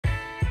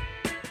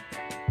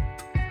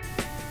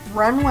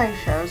Runway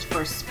shows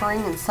for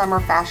spring and summer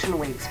fashion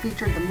weeks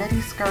featured the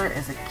midi skirt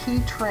as a key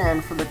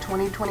trend for the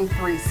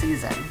 2023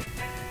 season.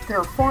 There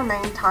are four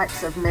main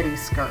types of midi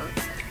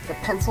skirts: the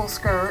pencil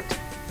skirt,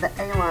 the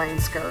A-line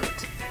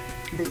skirt,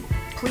 the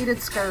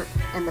pleated skirt,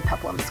 and the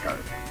peplum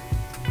skirt.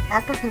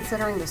 After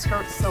considering the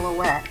skirt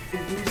silhouette, we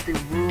use the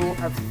rule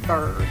of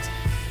thirds.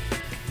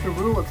 The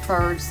rule of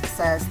thirds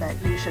says that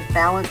you should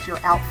balance your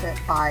outfit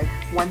by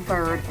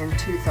 1/3 and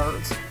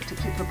 2/3 to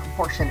keep the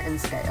proportion in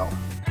scale.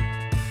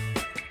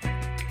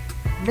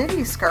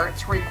 Midi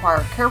skirts require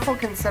careful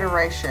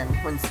consideration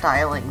when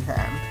styling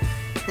them.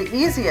 The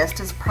easiest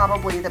is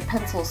probably the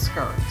pencil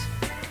skirt.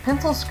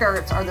 Pencil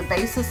skirts are the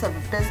basis of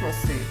a business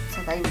suit,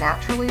 so they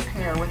naturally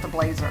pair with a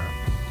blazer.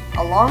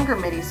 A longer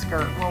midi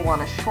skirt will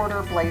want a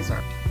shorter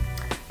blazer.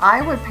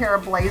 I would pair a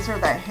blazer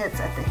that hits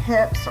at the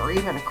hips or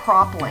even a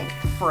crop length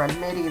for a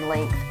midi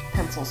length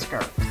pencil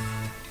skirt.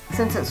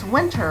 Since it's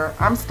winter,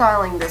 I'm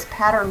styling this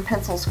patterned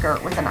pencil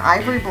skirt with an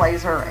ivory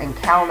blazer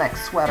and cowl neck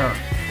sweater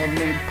in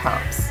nude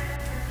pumps.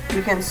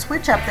 You can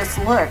switch up this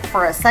look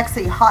for a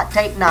sexy hot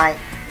date night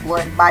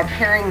look by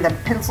pairing the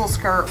pencil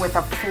skirt with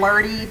a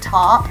flirty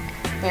top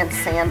and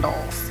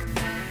sandals.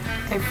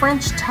 A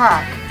French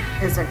tuck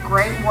is a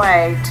great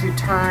way to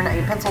turn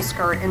a pencil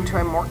skirt into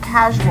a more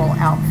casual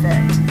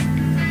outfit.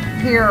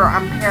 Here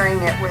I'm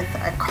pairing it with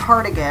a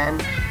cardigan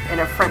in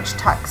a French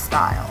tuck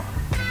style.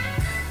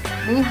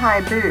 Knee-high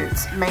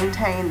boots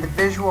maintain the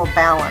visual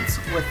balance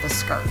with the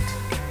skirt.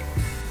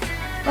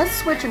 Let's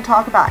switch and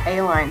talk about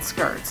A-line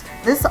skirts.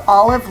 This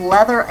olive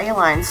leather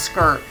A-line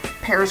skirt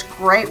pairs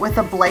great with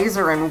a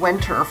blazer in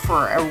winter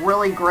for a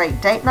really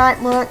great date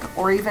night look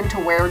or even to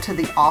wear to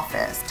the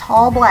office.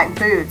 Tall black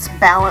boots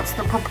balance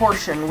the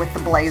proportion with the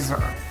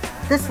blazer.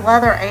 This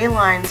leather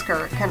A-line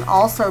skirt can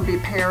also be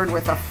paired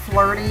with a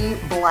flirty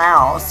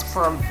blouse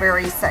for a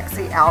very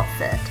sexy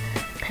outfit.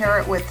 Pair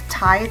it with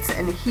tights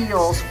and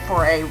heels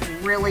for a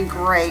really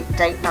great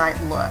date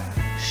night look.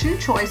 Shoe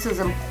choice is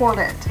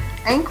important.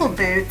 Ankle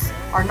boots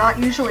are not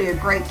usually a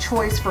great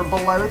choice for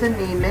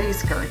below-the-knee midi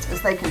skirts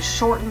as they can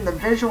shorten the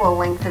visual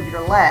length of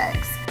your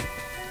legs.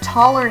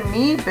 Taller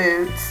knee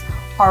boots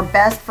are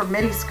best for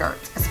midi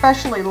skirts,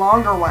 especially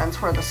longer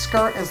ones where the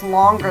skirt is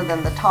longer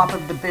than the top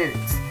of the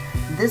boots.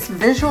 This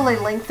visually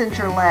lengthens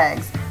your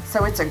legs,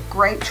 so it's a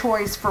great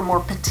choice for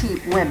more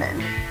petite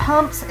women.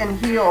 Pumps and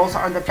heels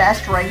are the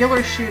best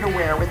regular shoe to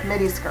wear with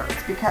midi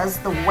skirts because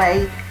the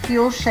way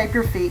heels shape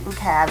your feet and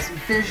calves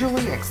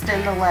visually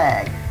extend the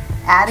leg,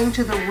 adding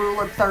to the rule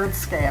of thirds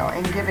scale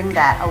and giving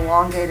that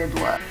elongated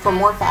look. For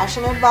more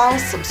fashion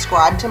advice,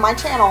 subscribe to my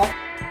channel.